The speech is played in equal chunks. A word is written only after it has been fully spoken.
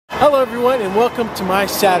Hello everyone and welcome to my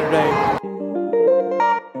Saturday.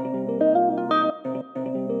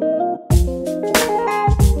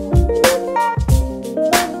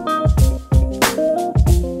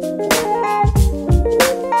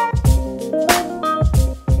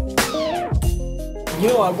 You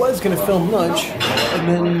know, I was going to film lunch and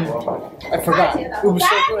then I forgot. It was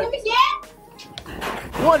so good.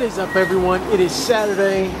 What is up everyone? It is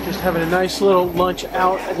Saturday, just having a nice little lunch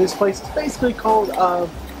out at this place. It's basically called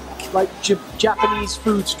like Japanese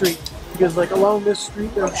food street, because like along this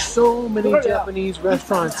street there are so many Japanese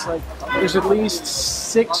restaurants. Like there's at least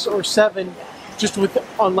 6 or 7 just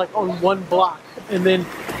on one block, and then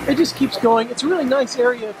it just keeps going. It's a really nice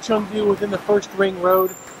area of Chengdu within the first ring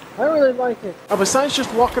road. I really like it. Besides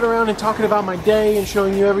just walking around and talking about my day and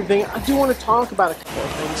showing you everything, I do want to talk about a couple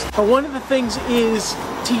of things. One of the things is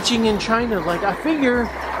teaching in China. Like I figure,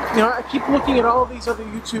 you know, I keep looking at all these other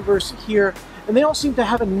YouTubers here and they all seem to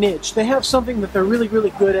have a niche. They have something that they're really,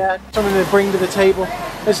 really good at, something they bring to the table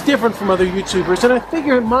that's different from other YouTubers. And I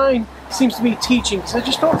figure mine seems to be teaching, because I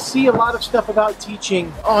just don't see a lot of stuff about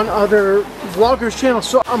teaching on other vloggers' channels.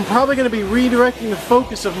 So I'm probably going to be redirecting the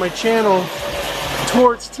focus of my channel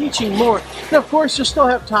towards teaching more. Now, of course, you'll still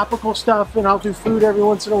have topical stuff, and I'll do food every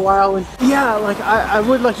once in a while. And yeah, like I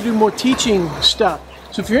would like to do more teaching stuff.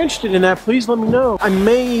 So if you're interested in that, please let me know. I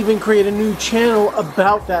may even create a new channel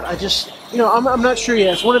about that. I just, you know, I'm not sure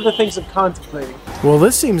yet. It's one of the things I'm contemplating. Well,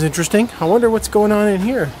 this seems interesting. I wonder what's going on in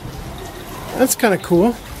here. That's kind of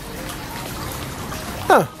cool.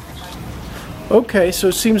 Huh. Okay, so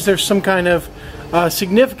it seems there's some kind of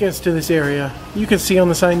significance to this area. You can see on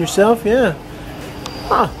the sign yourself, yeah.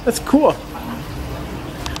 Huh, that's cool.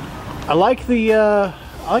 I like the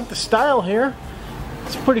style here.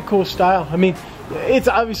 It's a pretty cool style. I mean, it's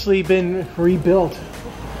obviously been rebuilt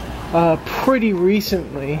pretty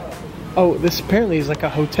recently. Oh, this apparently is like a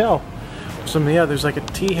hotel. So yeah, there's like a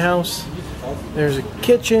tea house, there's a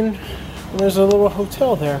kitchen, and there's a little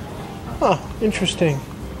hotel there. Huh, interesting.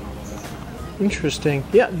 Interesting.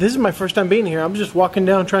 Yeah, this is my first time being here. I'm just walking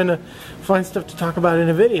down trying to find stuff to talk about in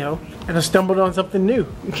a video, and I stumbled on something new.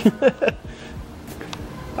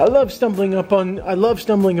 I love stumbling upon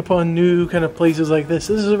new kind of places like this.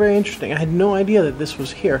 This is very interesting. I had no idea that this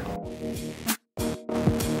was here.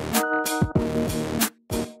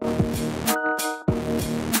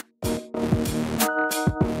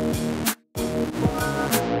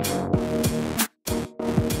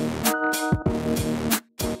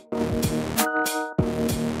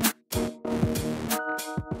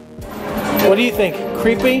 What do you think?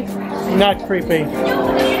 Creepy? Not creepy.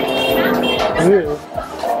 Weird.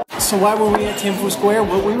 So why were we at Tianfu Square?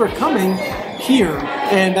 Well, we were coming here,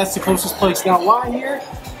 and that's the closest place. Now, why here?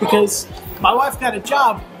 Because my wife got a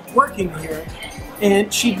job working here,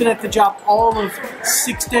 and she'd been at the job all of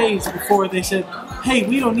 6 days before they said, hey,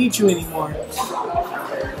 we don't need you anymore.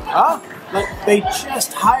 Huh? Like, they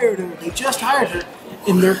just hired her. They just hired her,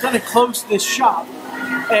 and they're going to close this shop,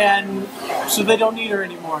 and so they don't need her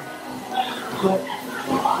anymore. But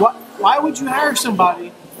why would you hire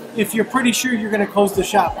somebody if you're pretty sure you're going to close the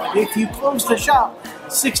shop? Like, if you close the shop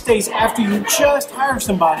 6 days after you just hire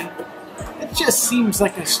somebody, it just seems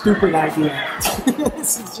like a stupid idea.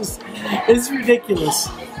 It's ridiculous.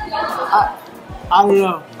 I don't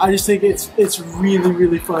know. I just think it's really,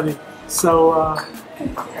 really funny. So,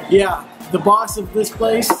 yeah, the boss of this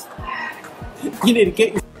place, you need to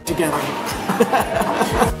get your together.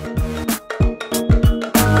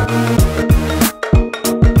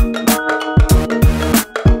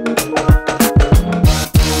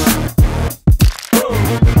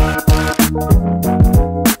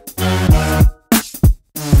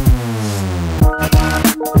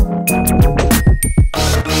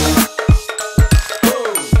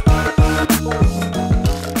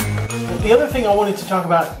 The other thing I wanted to talk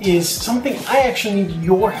about is something I actually need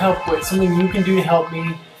your help with, something you can do to help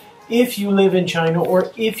me if you live in China,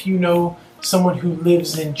 or if you know someone who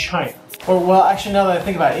lives in China. Or, well, actually, now that I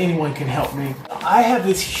think about it, anyone can help me. I have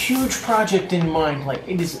this huge project in mind, like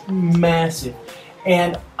it is massive,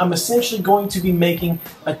 and I'm essentially going to be making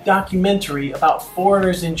a documentary about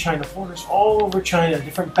foreigners in China, foreigners all over China,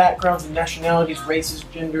 different backgrounds and nationalities, races,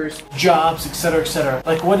 genders, jobs, etc., etc.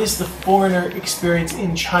 Like, what is the foreigner experience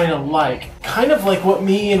in China like? Kind of like what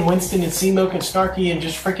me and Winston and C-Milk and Snarky and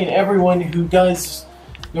just freaking everyone who does,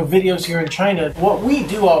 you know, videos here in China, what we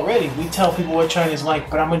do already. We tell people what China is like,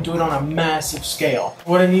 but I'm going to do it on a massive scale.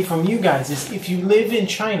 What I need from you guys is, if you live in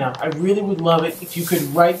China, I really would love it if you could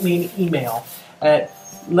write me an email at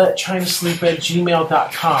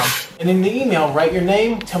letchinasleep@gmail.com. And in the email, write your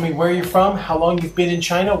name, tell me where you're from, how long you've been in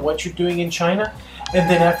China, what you're doing in China, and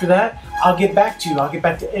then after that, I'll get back to you. I'll get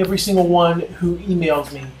back to every single one who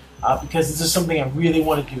emails me because this is something I really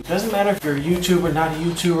want to do. It doesn't matter if you're a YouTuber, not a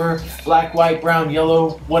YouTuber, black, white, brown,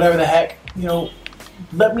 yellow, whatever the heck, you know,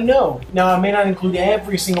 let me know. Now, I may not include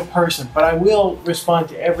every single person, but I will respond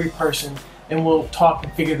to every person and we'll talk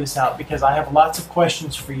and figure this out because I have lots of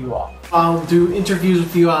questions for you all. I'll do interviews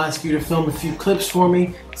with you. I'll ask you to film a few clips for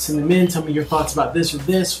me, send them in, tell me your thoughts about this or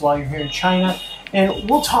this while you're here in China, and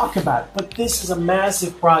we'll talk about it. But this is a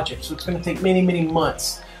massive project, so it's going to take many, many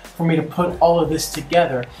months for me to put all of this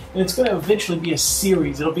together, and it's going to eventually be a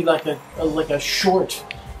series. It'll be like a short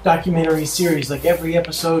documentary series, like every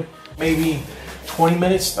episode, maybe 20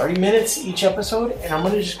 minutes, 30 minutes each episode, and I'm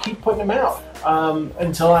going to just keep putting them out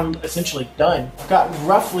until I'm essentially done. I've got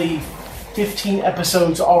roughly 15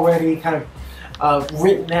 episodes already kind of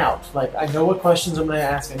written out. Like, I know what questions I'm going to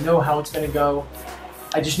ask, I know how it's going to go.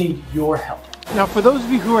 I just need your help. Now, for those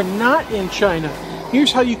of you who are not in China,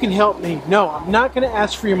 here's how you can help me. No, I'm not going to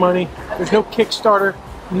ask for your money. There's no Kickstarter,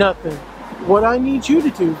 nothing. What I need you to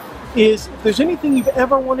do is, if there's anything you've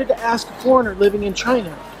ever wanted to ask a foreigner living in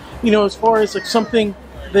China, you know, as far as like something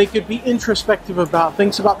they could be introspective about,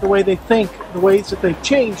 things about the way they think, the ways that they've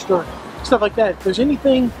changed, or stuff like that. If there's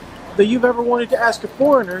anything that you've ever wanted to ask a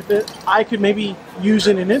foreigner that I could maybe use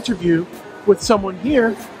in an interview with someone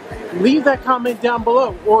here, leave that comment down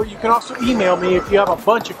below. Or you can also email me if you have a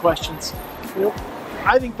bunch of questions. You know,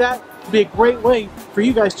 I think that would be a great way for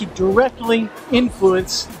you guys to directly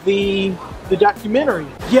influence the documentary.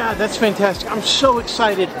 Yeah, that's fantastic. I'm so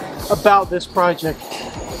excited about this project,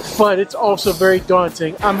 but it's also very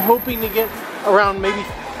daunting. I'm hoping to get around maybe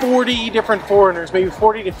 40 different foreigners, maybe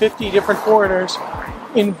 40 to 50 different foreigners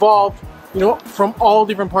involved, you know, from all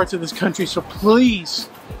different parts of this country. So please,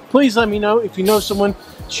 please let me know if you know someone.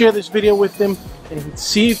 Share this video with them and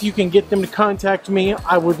see if you can get them to contact me.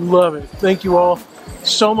 I would love it. Thank you all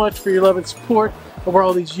so much for your love and support over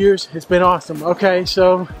all these years. It's been awesome. Okay,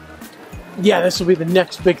 so yeah, this will be the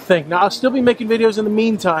next big thing. Now, I'll still be making videos in the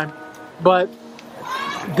meantime, but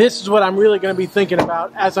this is what I'm really going to be thinking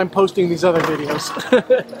about as I'm posting these other videos.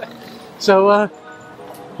 So,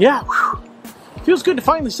 yeah, whew. Feels good to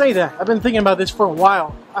finally say that. I've been thinking about this for a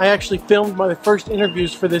while. I actually filmed my first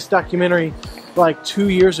interviews for this documentary like 2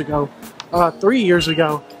 years ago, 3 years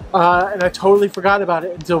ago, and I totally forgot about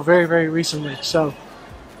it until very, very recently. So,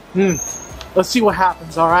 let's see what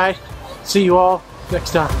happens, all right? See you all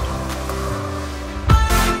next time.